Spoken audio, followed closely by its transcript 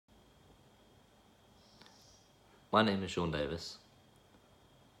My name is Sean Davis.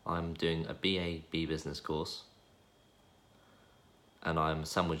 I'm doing a BA Business course and I'm a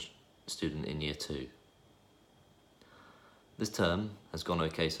sandwich student in year 2. This term has gone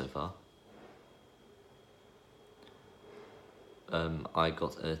okay so far. I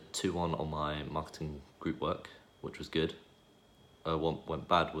got a 2-1 on my marketing group work, which was good. What went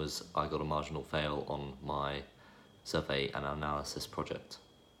bad was I got a marginal fail on my survey and analysis project.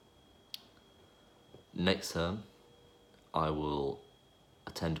 Next term, I will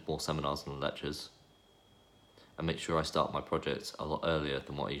attend more seminars and lectures and make sure I start my projects a lot earlier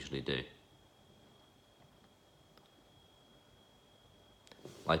than what I usually do.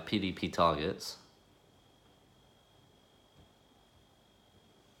 My PDP targets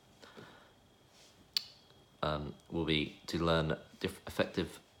will be to learn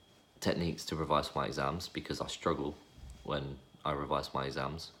effective techniques to revise my exams, because I struggle when I revise my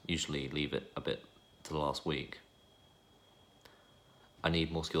exams, usually leave it a bit to the last week. I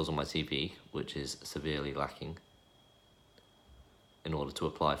need more skills on my CV, which is severely lacking, in order to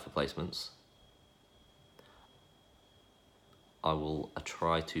apply for placements. I will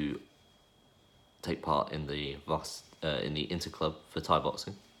try to take part in the interclub for Thai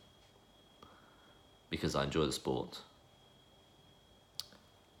boxing, because I enjoy the sport.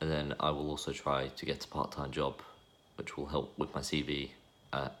 And then I will also try to get a part-time job, which will help with my CV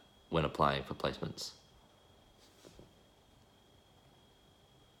when applying for placements.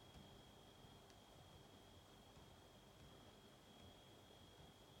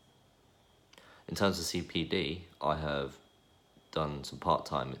 In terms of CPD, I have done some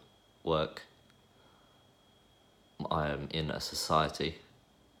part-time work. I am in a society.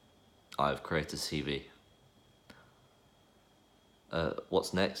 I've created a CV.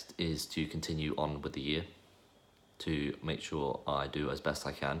 What's next is to continue on with the year, to make sure I do as best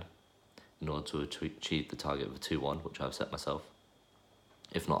I can in order to achieve the target of a 2-1, which I've set myself,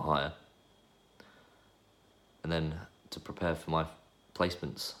 if not higher. And then to prepare for my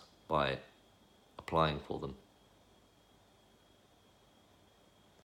placements by applying for them.